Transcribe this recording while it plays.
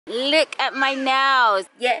Look at my nails.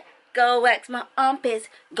 Yeah, go wax my armpits.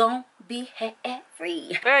 Gon' be hair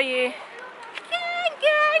free. Where are you?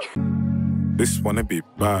 Gang. This wanna be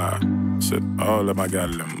bad. Said all of my gal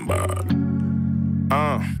them bad.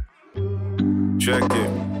 Check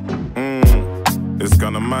it. It's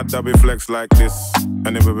gonna matter we flex like this.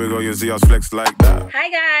 Anywhere we go, you see us flex like that. Hi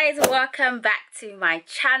guys, welcome back to my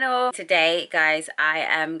channel. Today, guys, I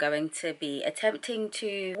am going to be attempting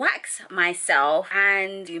to wax myself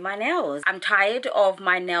and do my nails. I'm tired of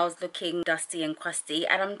my nails looking dusty and crusty,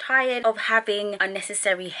 and I'm tired of having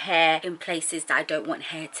unnecessary hair in places that I don't want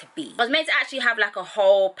hair to be. I was meant to actually have like a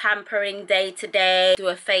whole pampering day today, do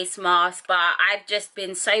a face mask, but I've just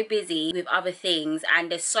been so busy with other things,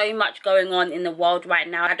 and there's so much going on in the world right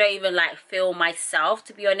now. I don't even like feel myself,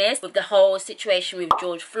 to be honest, with the whole situation with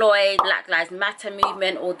George Floyd, Black Lives Matter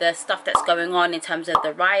movement, all the stuff that's going on in terms of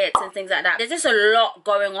the riots and things like that. There's just a lot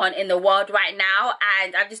going on in the world right now,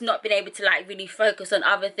 and I've just not been able to like really focus on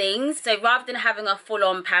other things. So rather than having a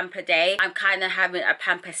full-on pamper day, I'm kind of having a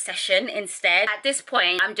pamper session instead. At this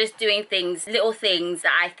point, I'm just doing things, little things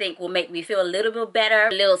that I think will make me feel a little bit better,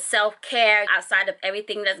 a little self-care outside of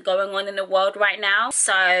everything that's going on in the world right now.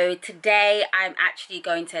 So today I'm actually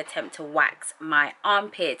going to attempt to wax my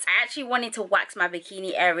armpits. I actually wanted to wax my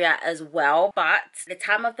bikini area as well, but the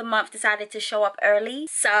time of the month decided to show up early,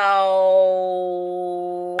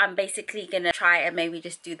 so I'm basically gonna try and maybe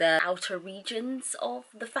just do the outer regions of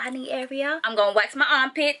the fanny area. I'm gonna wax my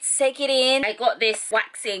armpits, take it in. I got this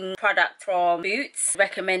waxing product from Boots,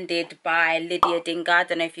 recommended by Lydia Dinga. I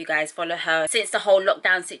don't know if you guys follow her. Since the whole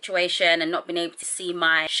lockdown situation and not being able to see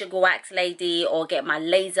my sugar wax lady or get my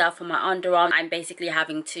laser for my underarm, I'm basically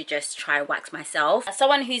having to just try wax myself. As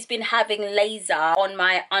someone who's been having laser on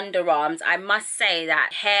my underarms, I must say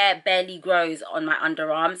that hair barely grows on my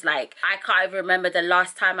underarms. Like, I can't even remember the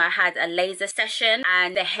last time I had a laser session,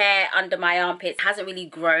 and the hair under my armpits hasn't really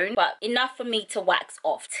grown, but enough for me to wax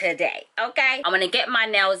off today. Okay, I'm gonna get my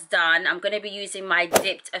nails done. I'm gonna be using my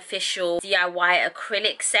Dipped Official DIY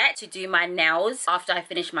acrylic set to do my nails after I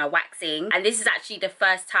finish my waxing, and this is actually the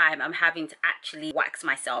first time I'm having to actually wax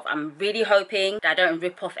myself. I'm really hoping that I don't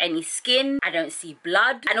rip off any skin, I don't see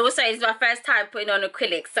blood, and also it's my first time putting on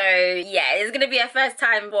acrylic, so yeah, it's gonna be a first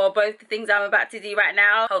time for both the things I'm about to do right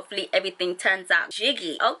now. Hopefully everything turns out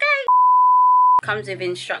jiggy. Okay, comes with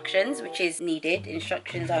instructions, which is needed.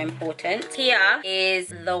 Instructions are important. Here is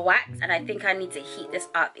the wax, and I think I need to heat this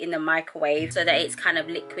up in the microwave so that it's kind of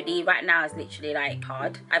liquidy. Right now it's literally like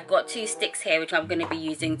hard. I've got 2 sticks here which I'm going to be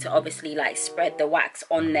using to obviously like spread the wax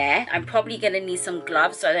on there. I'm probably going to need some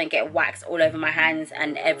gloves so I don't get wax all over my hands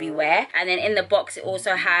and everywhere. And then in the box it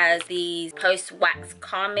also has these post-wax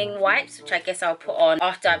calming wipes, which I guess I'll put on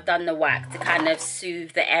after I've done the wax to kind of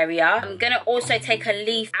soothe the area. I'm going to also take a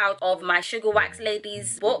leaf out of my sugar wax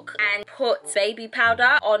lady's book and put baby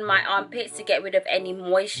powder on my armpits to get rid of any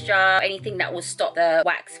moisture, anything that will stop the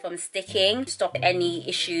wax from sticking, stop any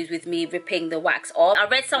issues with me ripping the wax off. I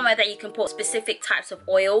read somewhere that you can put specific types of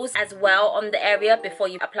oils as well on the area before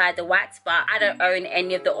you apply the wax, but I don't own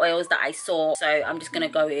any of the oils that I saw, so I'm just gonna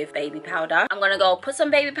go with baby powder. I'm gonna go put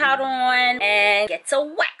some baby powder on and get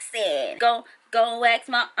to waxing. Go wax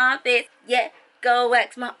my armpits, yeah, go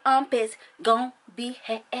wax my armpits. Gon' be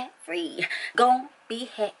hair free, gon' be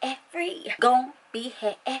hair free, gon' be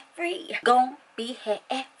hair free, gon' be hair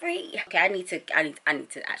free. Okay, I need to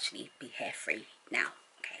actually be hair free now.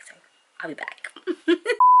 Okay, so I'll be back.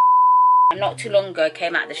 Not too long ago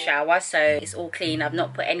came out of the shower, so it's all clean. I've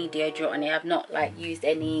not put any deodorant on it. I've not like used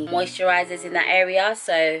any moisturizers in that area,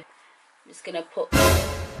 so I'm just gonna put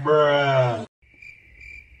bruh.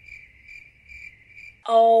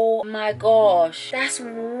 Oh my gosh, that's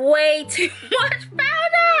way too much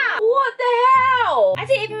powder. What the hell? I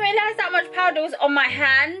didn't even realize that much powder was on my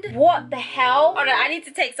hand. What the hell? Hold on, I need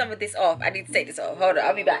to take some of this off. I need to take this off. Hold on,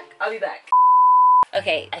 I'll be back. I'll be back.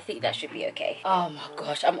 Okay, I think that should be okay. Oh my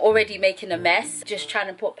gosh, I'm already making a mess just trying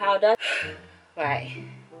to put powder. Right,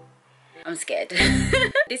 I'm scared.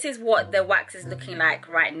 This is what the wax is looking like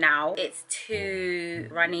right now. It's too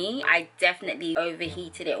runny. I definitely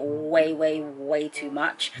overheated it way too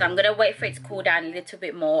much. So I'm gonna wait for it to cool down a little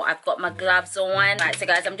bit more. I've got my gloves on. Right, so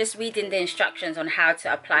guys, I'm just reading the instructions on how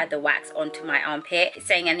to apply the wax onto my armpit. It's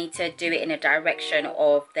saying I need to do it in a direction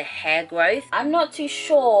of the hair growth. I'm not too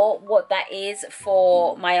sure what that is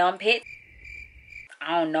for my armpit.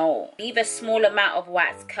 I don't know. Leave a small amount of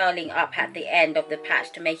wax curling up at the end of the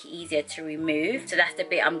patch to make it easier to remove. So that's the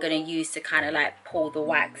bit I'm going to use to kind of like pull the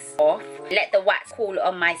wax off. Let the wax cool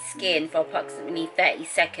on my skin for approximately 30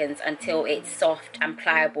 seconds until it's soft and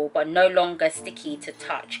pliable but no longer sticky to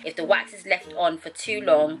touch. If the wax is left on for too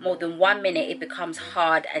long, more than 1 minute, it becomes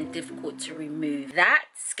hard and difficult to remove. That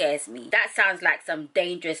scares me. That sounds like some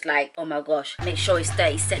dangerous, like, oh my gosh, make sure it's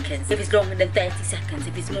 30 seconds. If it's longer than 30 seconds,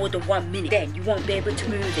 if it's more than 1 minute, then you won't be able to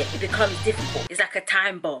move it. It becomes difficult. It's like a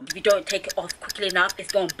time bomb. If you don't take it off quickly enough,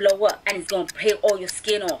 it's gonna blow up and it's gonna peel all your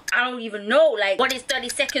skin off. I don't even know, like, what is 30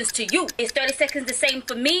 seconds to you? Is 30 seconds the same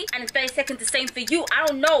for me? And is 30 seconds the same for you? I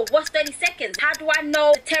don't know. What's 30 seconds? How do I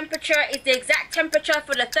know the temperature is the exact temperature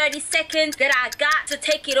for the 30 seconds that I got to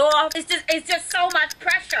take it off? It's just so much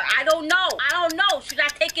pressure. I don't know. I don't know. Should I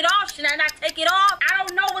take it off? Should I not take it off? I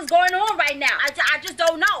don't know what's going on right now. I just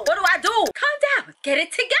don't know. What do I do? Calm down. Get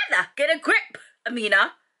it together. Get a grip,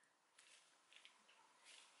 Amina.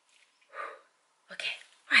 Okay.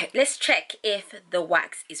 All right. Let's check if the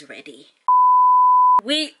wax is ready.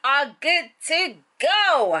 We are good to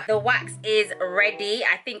go. The wax is ready.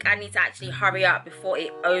 I think I need to actually hurry up before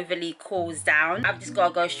it overly cools down. I've just got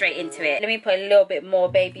to go straight into it. Let me put a little bit more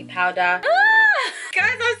baby powder.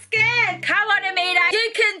 Guys, I'm scared. Come on, Amina.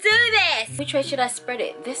 You can do this. Which way should I spread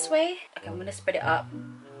it? This way? Okay, I'm going to spread it up.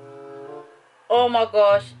 Oh my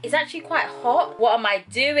gosh. It's actually quite hot. What am I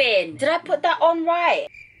doing? Did I put that on right?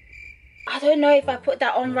 I don't know if I put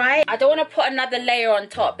that on right. I don't want to put another layer on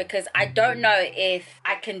top because I don't know if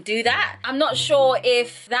I can do that. I'm not sure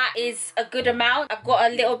if that is a good amount. I've got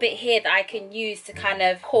a little bit here that I can use to kind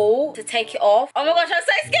of pull to take it off. Oh my gosh, I'm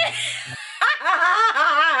so scared.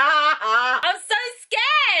 I'm so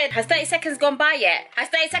scared. Has 30 seconds gone by yet? Has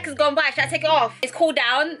 30 seconds gone by? Should I take it off? It's cooled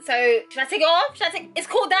down, so should I take it off? It's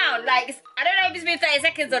cooled down. Like, I don't know if it's been 30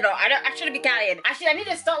 seconds or not. I shouldn't be counting. Actually, I need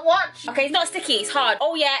a stopwatch. Okay, it's not sticky, it's hard.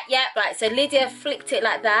 Oh yeah. Right, so Lydia flicked it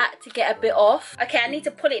like that to get a bit off. Okay, I need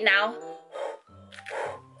to pull it now.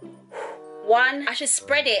 One, I should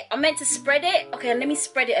spread it. I'm meant to spread it. Okay, let me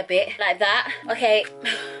spread it a bit like that. Okay,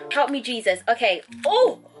 help me, Jesus. Okay.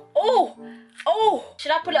 Oh.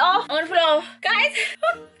 Should I pull it off? I'm gonna pull it off. Guys,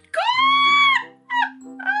 oh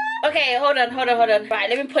God. Okay, hold on. Right,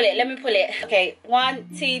 let me pull it. Okay, 1,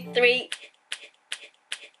 2, 3.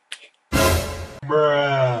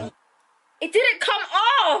 Bruh. It didn't come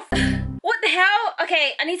off. What the hell?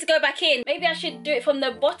 Okay, I need to go back in. Maybe I should do it from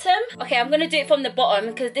the bottom. Okay, I'm gonna do it from the bottom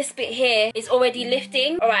because this bit here is already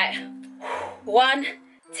lifting. All right, 1,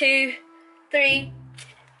 2, 3.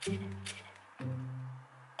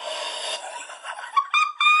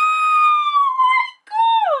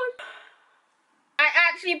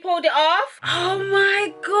 Pulled it off. Oh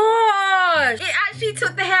my gosh, it actually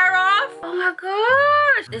took the hair off. Oh my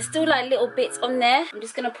gosh, there's still like little bits on there. I'm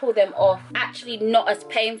just gonna pull them off. Actually not as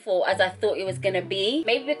painful as I thought it was gonna be.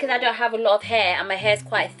 Maybe because I don't have a lot of hair and my hair's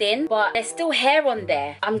quite thin, but there's still hair on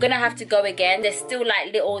there. I'm gonna have to go again. There's still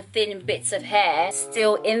like little thin bits of hair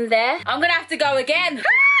still in there. I'm gonna have to go again.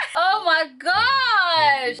 Oh my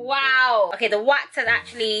gosh, wow. Okay, the wax has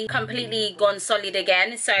actually completely gone solid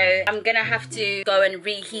again, so I'm gonna have to go and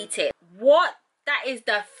reheat it. What? That is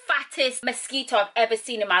the fattest mosquito I've ever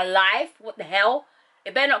seen in my life. What the hell?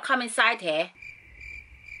 It better not come inside here.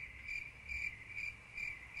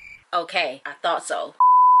 Okay, I thought so.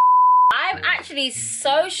 I'm actually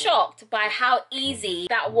so shocked by how easy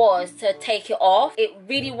that was to take it off. It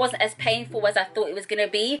really wasn't as painful as I thought it was gonna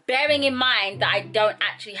be. Bearing in mind that I don't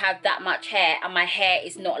actually have that much hair and my hair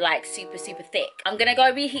is not like super thick. I'm gonna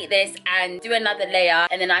go reheat this and do another layer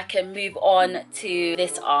and then I can move on to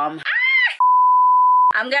this arm.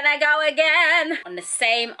 I'm gonna go again on the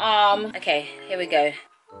same arm. Okay, here we go.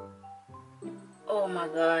 Oh my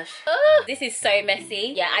gosh. Ugh, this is so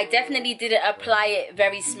messy. Yeah, I definitely didn't apply it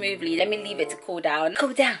very smoothly. Let me leave it to cool down.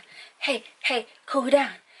 Cool down. Hey, cool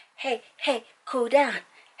down. Hey, cool down.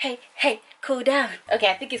 Hey, cool down. Okay,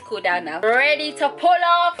 I think it's cooled down now. Ready to pull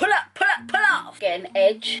off. Pull up. Get an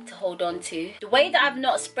edge to hold on to. The way that I've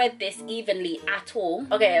not spread this evenly at all.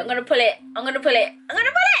 Okay, I'm gonna pull it. Ah!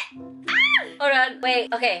 Hold on,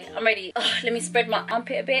 wait. Okay, I'm ready. Oh, let me spread my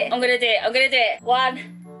armpit a bit. I'm gonna do it. 1,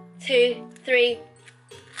 2, 3.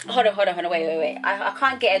 Hold on, wait. I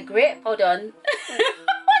can't get a grip. Hold on.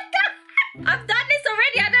 I've done this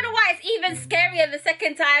already. I don't know why it's even scarier the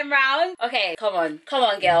second time round. Okay, come on,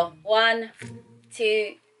 girl. 1,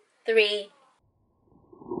 2, 3.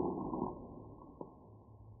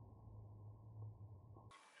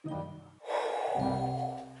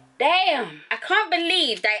 Damn, I can't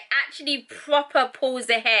believe they actually proper pulls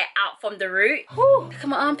the hair out from the root. Whew. Look at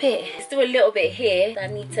my armpit. There's still a little bit here that I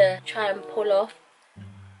need to try and pull off.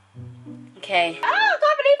 Okay. Oh, I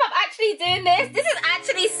can't believe I'm actually doing this. This is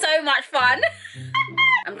actually so much fun.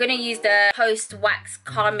 I'm gonna use the post-wax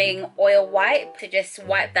calming oil wipe to just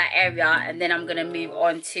wipe that area, and then I'm gonna move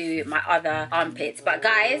on to my other armpits. But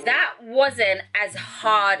guys, that wasn't as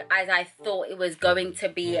hard as I thought it was going to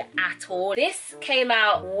be at all. This came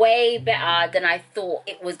out way better than I thought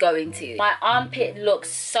it was going to. My armpit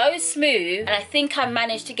looks so smooth, and I think I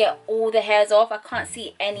managed to get all the hairs off. I can't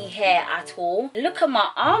see any hair at all. Look at my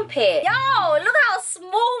armpit. Yo, look how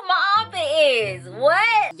small my armpit is.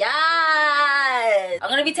 What? Yes. I'm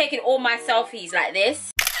gonna be taking all my selfies like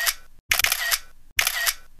this.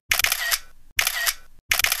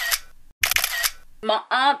 My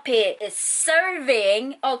armpit is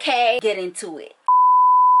serving. Okay, get into it.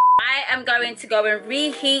 I am going to go and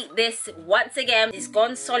reheat this once again. It's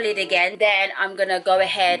gone solid again. Then I'm gonna go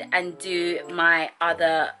ahead and do my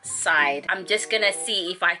other side. I'm just gonna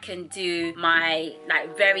see if I can do my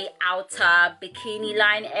like very outer bikini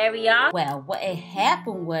line area. Well, what had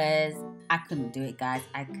happened was I couldn't do it, guys.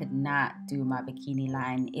 I could not do my bikini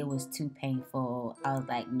line. It was too painful. I was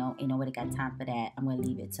like, no, ain't nobody got time for that. I'm gonna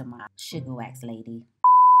leave it to my sugar wax lady.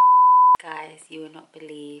 Guys, you will not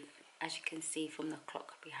believe, as you can see from the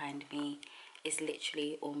clock behind me, it's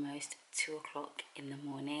literally almost 2 o'clock in the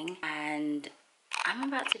morning, and I'm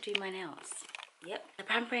about to do my nails. Yep, the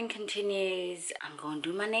pampering continues. I'm gonna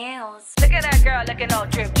do my nails. Look at that girl looking all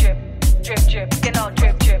drip, drip, drip, drip, looking all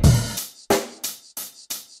drip, drip.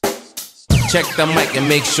 Check the mic and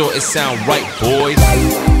make sure it sound right, boys.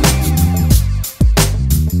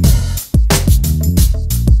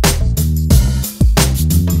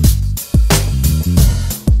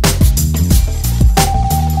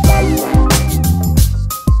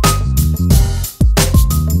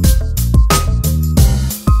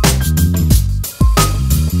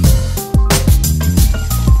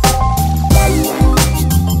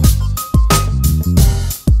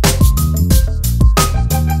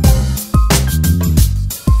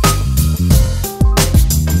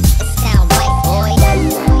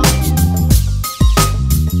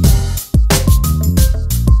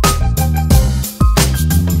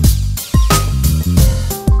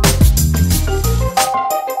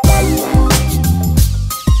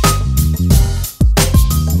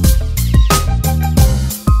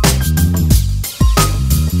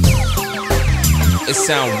 It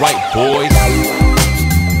sound right, boys.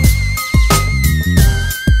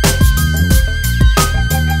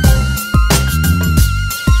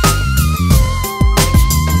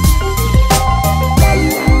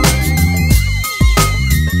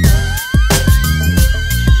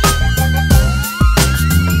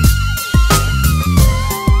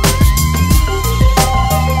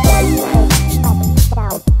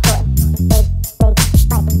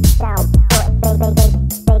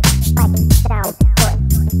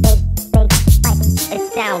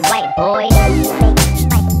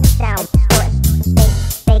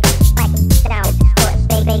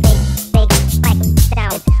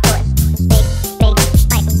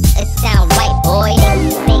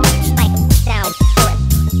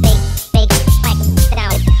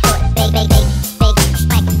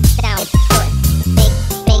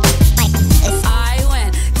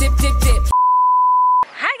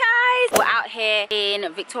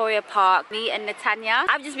 Victoria Park, me and Natania.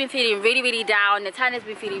 I've just been feeling really down. Natania's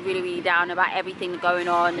been feeling really down about everything going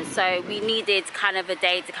on, so we needed kind of a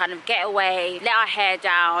day to kind of get away, let our hair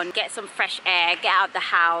down, get some fresh air, get out of the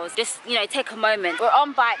house, just, you know, take a moment. We're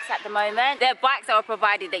on bikes at the moment. They're bikes that are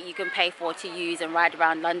provided that you can pay for to use and ride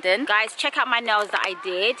around London. Guys, check out my nails that I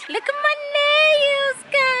did. Look at my nails,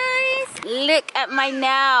 guys. Look at my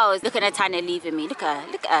nails. Look at Natania leaving me. Look at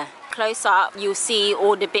her, look at her. Close up, you'll see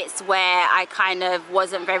all the bits where I kind of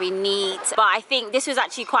wasn't very neat, but I think this was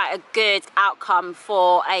actually quite a good outcome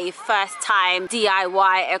for a first time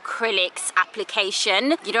DIY acrylics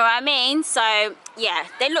application, you know what I mean? So yeah,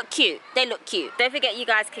 they look cute, they look cute. Don't forget, you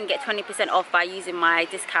guys can get 20% off by using my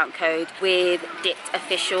discount code with Dipped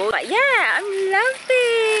Official. But yeah, I'm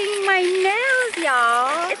loving my nails,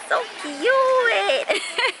 y'all. It's so cute.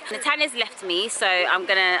 Natania's left me, so I'm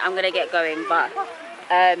gonna get going, but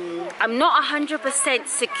I'm not 100%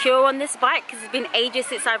 secure on this bike because it's been ages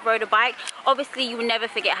since I've rode a bike. Obviously, you will never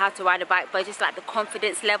forget how to ride a bike, but just like the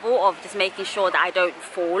confidence level of just making sure that I don't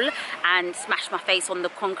fall and smash my face on the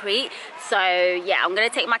concrete. So yeah, I'm gonna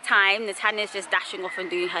take my time. Natania's just dashing off and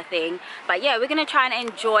doing her thing. But yeah, we're gonna try and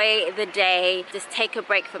enjoy the day, just take a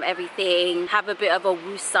break from everything, have a bit of a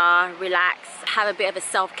woosah, relax, have a bit of a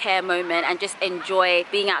self-care moment, and just enjoy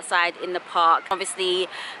being outside in the park. Obviously,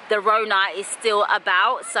 the Rona is still about,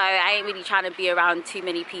 out, so I ain't really trying to be around too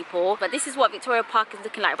many people. But this is what Victoria Park is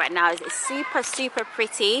looking like right now. It's super, super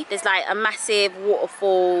pretty. There's like a massive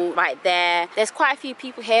waterfall right there. There's quite a few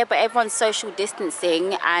people here, but everyone's social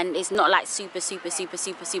distancing and it's not like super, super, super,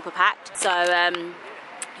 super, super packed. So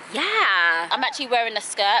yeah, I'm actually wearing a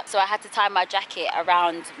skirt, so I had to tie my jacket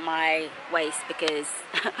around my waist because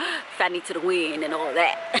fanny to the wind and all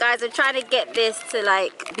that. Guys, I'm trying to get this to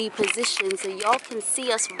like be positioned so y'all can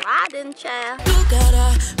see us riding, child. Look at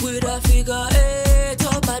her with a figure eight,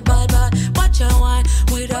 oh bad, bad, bad. Watch her wine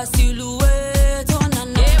with a silhouette, oh na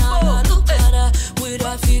na na. Look at her with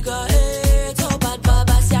a figure eight, oh bad, bad,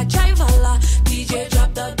 bad. See a driver la, DJ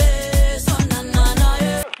drop the bass, oh na na na.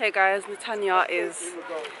 Yeah. Hey guys, Natania is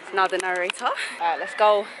now the narrator. Alright, let's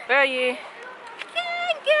go. Where are you?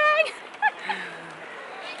 Gang, gang.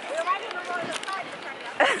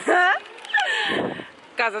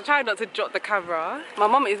 Guys, I'm trying not to drop the camera. My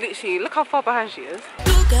mum is literally, look how far behind she is.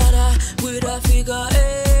 Look at her with a figure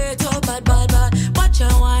eight, oh bad, bad, bad. Watch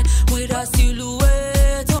her wine with a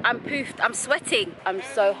silhouette. I'm poofed, I'm sweating. I'm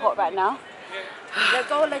so hot right now. Let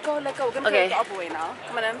go, let go, let go. We're gonna go the other way now.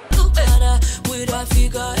 Come on then. Look at her with a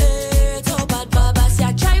figure eight, oh bad, bad, bad. See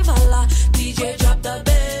a driver la, DJ drop the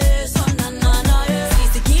bass, oh na na na.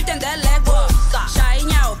 Easy keep them that leg walk.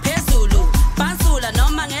 Shine out, Pesulu, Pansula, no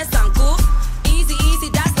man is uncle. Easy, easy,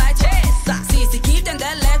 that's like chess. Easy keep them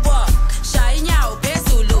that leg.